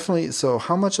definitely. So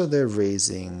how much are they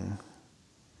raising?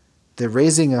 They're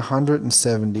raising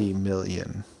 170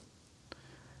 million.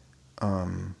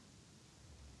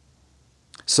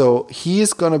 So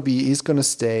he's gonna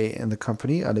stay in the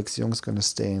company. Alex Jung's gonna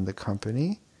stay in the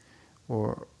company,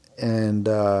 but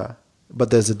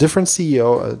there's a different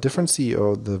CEO.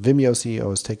 The Vimeo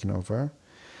CEO is taking over,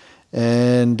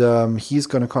 and he's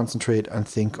gonna concentrate, I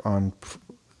think, on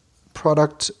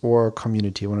product or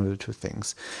community, one of the two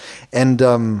things, and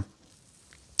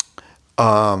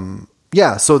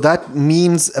yeah. So that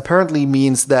apparently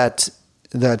means that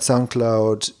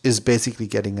SoundCloud is basically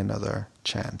getting another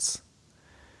chance.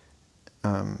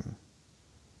 And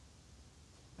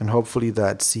hopefully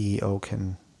that CEO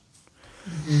can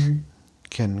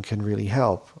really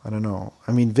help. I don't know.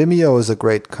 I mean, Vimeo is a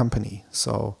great company,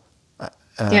 so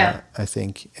Yeah. I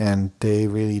think, and they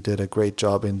really did a great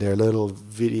job in their little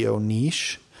video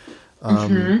niche.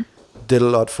 Mm-hmm. Did a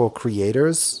lot for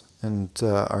creators and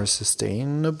are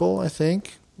sustainable, I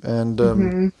think, and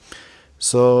Mm-hmm.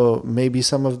 so maybe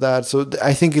some of that. So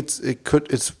I think it's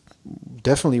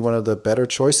definitely one of the better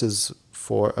choices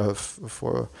for a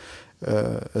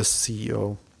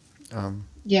CEO,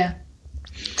 Yeah.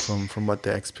 from what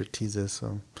their expertise is.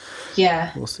 So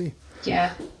Yeah. we'll see.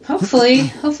 Yeah.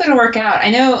 Hopefully it'll work out.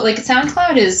 I know like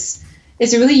SoundCloud is a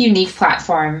really unique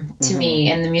platform to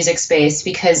me in the music space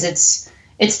because it's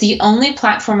the only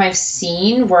platform I've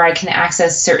seen where I can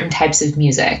access certain types of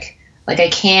music. Like I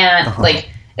can't like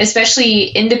especially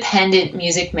independent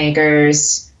music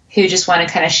makers who just want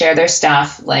to kind of share their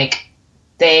stuff, like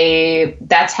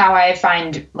that's how I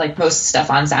find like most stuff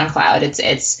on SoundCloud.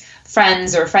 It's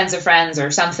friends or friends of friends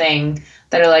or something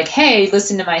that are like, hey,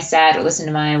 listen to my set or listen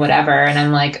to my whatever, and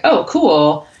I'm like, oh,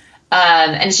 cool.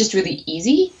 And it's just really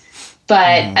easy.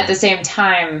 But at the same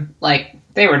time, like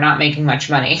they were not making much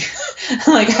money.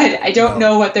 Like I don't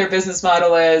know what their business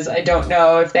model is. I don't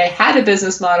know if they had a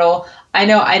business model. I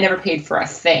know I never paid for a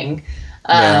thing.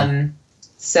 Yeah.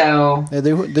 So Yeah,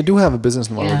 they do have a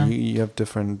business model. yeah. You have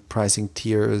different pricing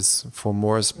tiers for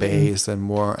more space and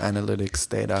more analytics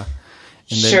data.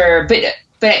 And then, Sure, but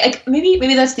like,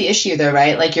 maybe that's the issue though,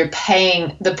 right? Like you're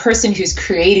paying the person who's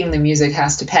creating the music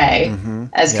has to pay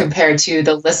as yeah. compared to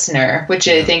the listener, which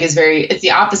I think is it's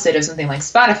the opposite of something like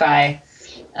Spotify.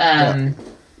 And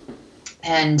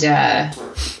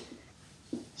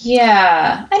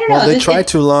yeah, I don't know. Well, they tried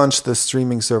to launch the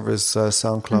streaming service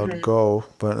SoundCloud Go,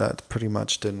 but that pretty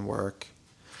much didn't work.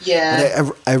 Yeah.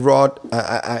 But I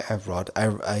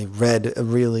read a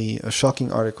really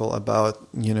shocking article about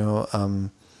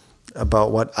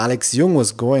about what Alex Jung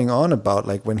was going on about.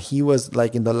 Like when he was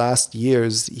like in the last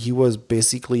years, he was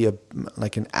basically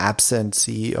an absent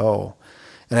CEO,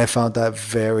 and I found that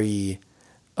very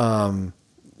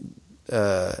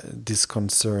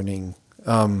disconcerting.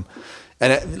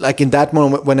 Like in that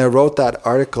moment when I wrote that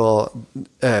article,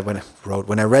 when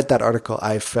I read that article,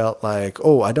 I felt like,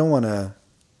 oh, I don't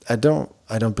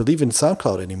believe in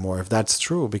SoundCloud anymore if that's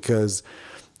true, because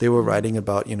they were writing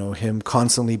about him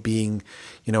constantly being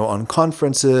on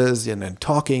conferences and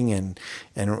talking and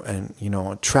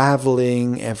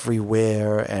traveling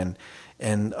everywhere and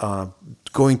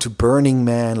going to Burning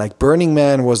Man. Like Burning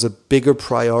Man was a bigger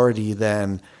priority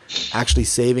than actually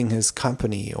saving his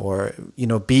company or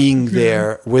being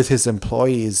there with his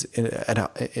employees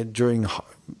during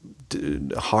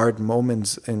hard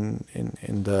moments in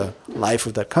the life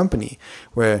of that company,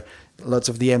 where lots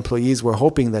of the employees were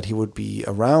hoping that he would be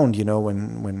around,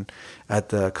 when at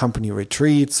the company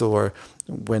retreats or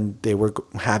when they were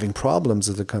having problems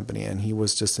with the company, and he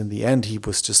was just, in the end, he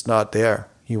was just not there.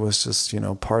 He was just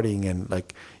partying, and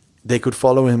like they could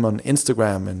follow him on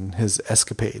Instagram and his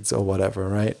escapades or whatever,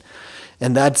 right?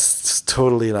 And that's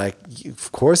totally like,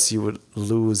 of course, you would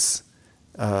lose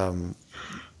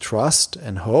trust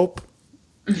and hope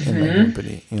in the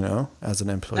company, as an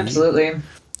employee. Absolutely.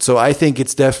 So I think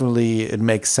it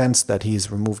makes sense that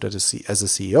he's removed as a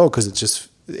CEO, because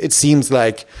it seems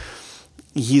like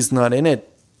he's not in it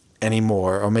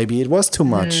anymore, or maybe it was too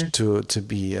much to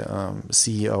be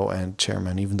CEO and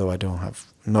chairman, even though I don't have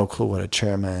no clue what a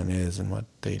chairman is and what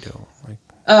they do. Like,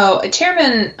 a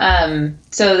chairman.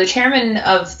 So the chairman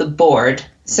of the board.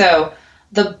 So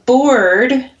the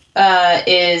board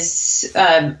is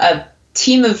a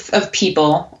team of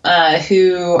people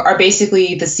who are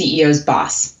basically the CEO's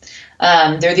boss.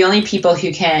 They're the only people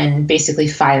who can basically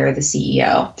fire the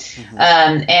CEO.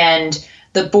 And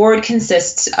the board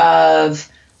consists of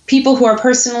people who are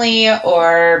personally,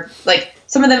 or like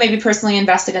some of them may be personally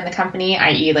invested in the company,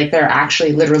 i.e. like they're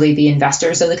actually literally the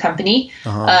investors of the company.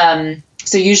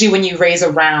 So usually when you raise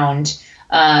a round,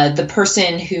 the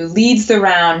person who leads the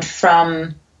round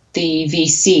from the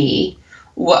VC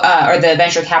or the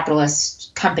venture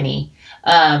capitalist company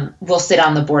will sit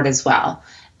on the board as well.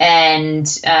 And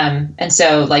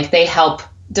so like they help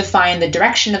define the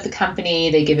direction of the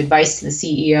company. They give advice to the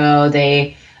CEO.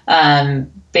 They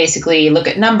basically look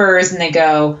at numbers and they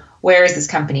go, where is this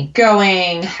company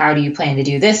going? How do you plan to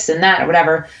do this and that or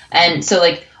whatever? And so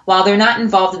like, while they're not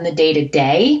involved in the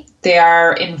day-to-day, they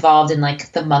are involved in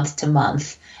like the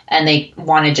month-to-month, and they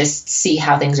want to just see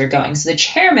how things are going. So the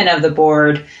chairman of the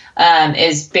board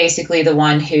is basically the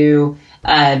one who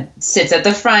sits at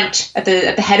the front, at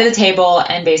the head of the table,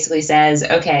 and basically says,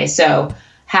 okay, so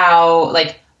how,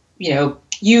 like,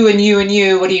 you and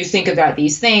you, what do you think about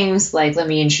these things? Like, let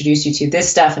me introduce you to this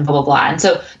stuff and blah, blah, blah. And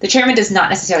so the chairman does not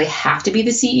necessarily have to be the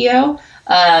CEO.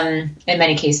 In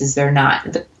many cases, they're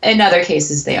not. In other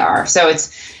cases, they are. So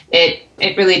it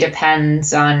really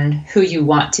depends on who you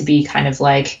want to be kind of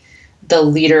like the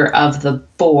leader of the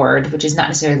board, which is not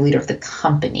necessarily the leader of the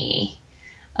company.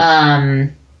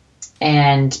 And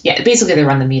yeah, basically they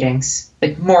run the meetings.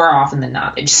 Like more often than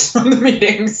not, they just run the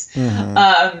meetings.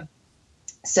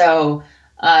 So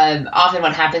often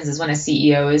what happens is when a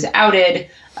CEO is outed,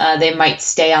 they might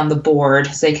stay on the board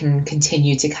so they can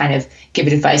continue to kind of give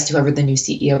advice to whoever the new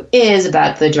CEO is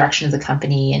about the direction of the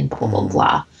company and blah, blah,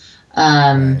 blah.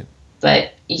 Right.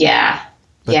 But yeah.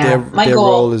 But yeah. their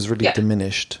role is really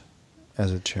diminished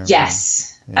as a chairman.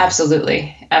 Yes,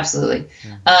 absolutely.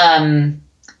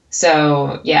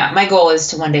 So yeah, my goal is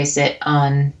to one day sit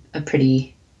on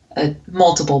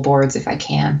multiple boards if I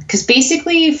can. Because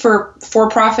basically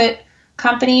for-profit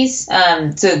companies,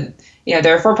 so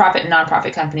there are for-profit and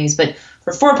non-profit companies, but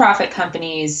for-profit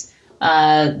companies,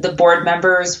 the board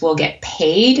members will get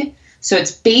paid. So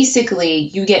it's basically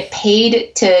you get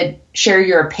paid to share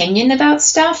your opinion about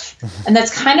stuff. And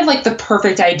that's kind of like the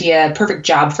perfect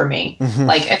job for me.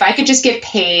 Like if I could just get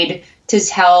paid to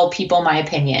tell people my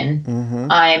opinion,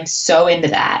 I'm so into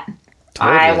that.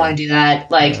 Totally. I want to do that.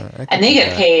 Like, and they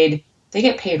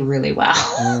get paid really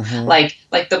well. like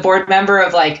the board member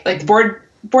of like the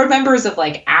board members of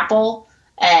like Apple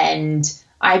and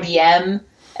IBM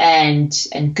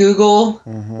and Google,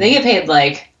 they get paid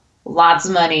like lots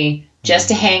of money just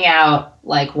to hang out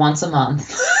like once a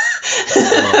month.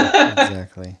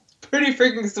 Exactly. Pretty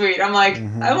freaking sweet. I'm like,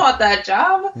 I want that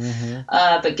job.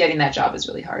 But getting that job is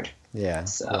really hard. Yeah.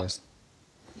 So, of course.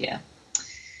 Yeah.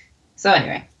 So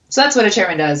anyway, so that's what a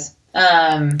chairman does.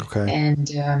 Okay. And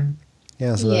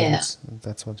that's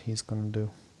what he's gonna do.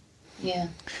 Yeah.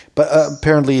 But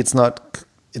apparently, it's not.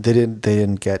 They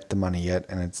didn't get the money yet,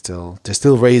 and they're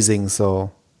still raising.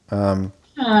 So,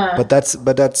 but that's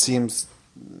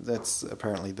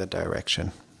apparently the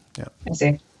direction. Yeah. I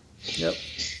see. Yep.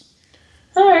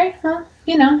 All right. Well,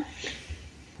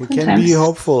 we can be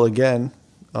hopeful again.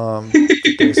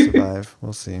 They survive.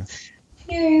 We'll see.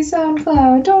 Yay,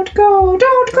 SoundCloud! Don't go!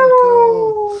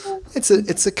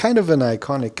 It's a kind of an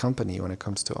iconic company when it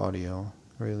comes to audio.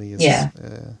 Really is. Yeah.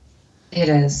 It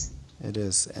is. It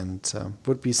is, and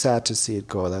would be sad to see it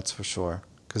go. That's for sure.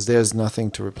 Because there's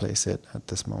nothing to replace it at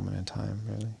this moment in time,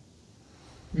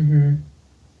 really.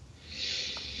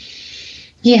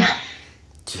 Yeah.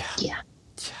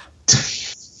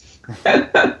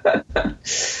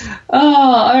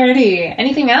 Oh, alrighty.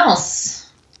 Anything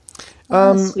else?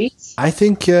 Sweet. I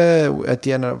think at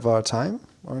the end of our time,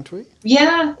 aren't we?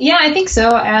 Yeah, I think so.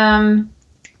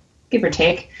 Give or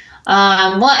take.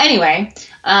 Well, anyway,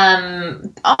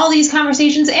 all these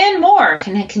conversations and more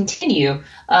can continue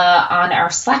on our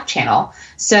Slack channel.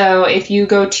 So if you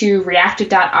go to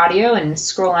reactive.audio and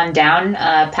scroll on down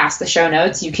past the show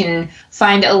notes, you can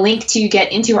find a link to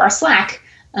get into our Slack,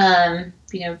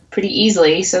 pretty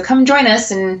easily. So come join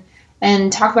us and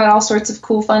and talk about all sorts of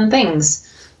cool, fun things.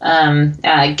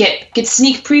 Get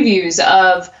sneak previews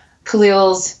of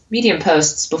Khalil's Medium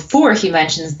posts before he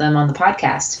mentions them on the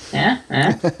podcast.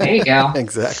 There you go.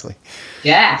 Exactly.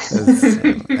 Yeah.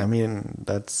 I mean,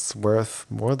 that's worth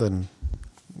more than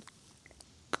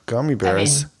gummy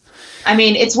bears. I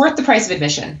mean, it's worth the price of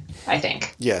admission, I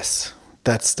think. Yes,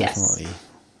 that's definitely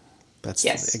that's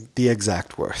the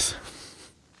exact worth.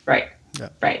 Right. Yeah.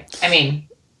 Right. I mean,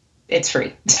 it's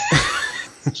free.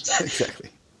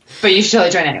 Exactly. But you should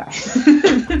totally join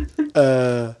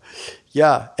anyway.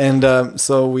 Yeah, and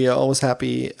so we are always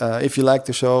happy. If you like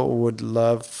the show, would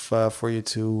love for you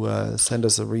to send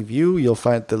us a review. You'll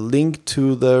find the link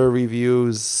to the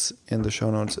reviews in the show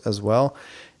notes as well.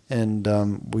 And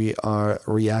we are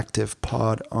Reactive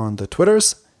Pod on the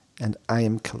Twitters. And I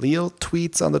am Khalil,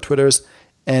 tweets on the Twitters.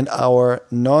 And our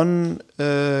non-available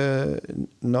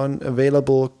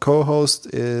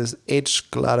co-host is H.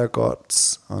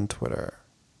 Gladergotz on Twitter.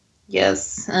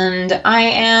 Yes, and I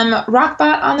am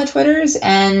Rockbot on the Twitters,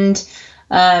 and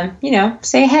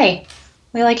say hey.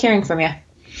 We like hearing from you.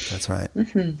 That's right.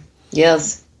 Mm-hmm.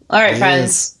 Yes. All right,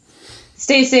 friends.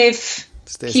 Stay safe.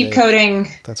 Keep coding.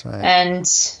 That's right. And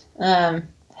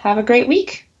have a great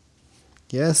week.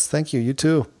 Yes, thank you. You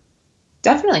too.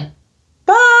 Definitely.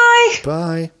 Bye.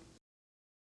 Bye.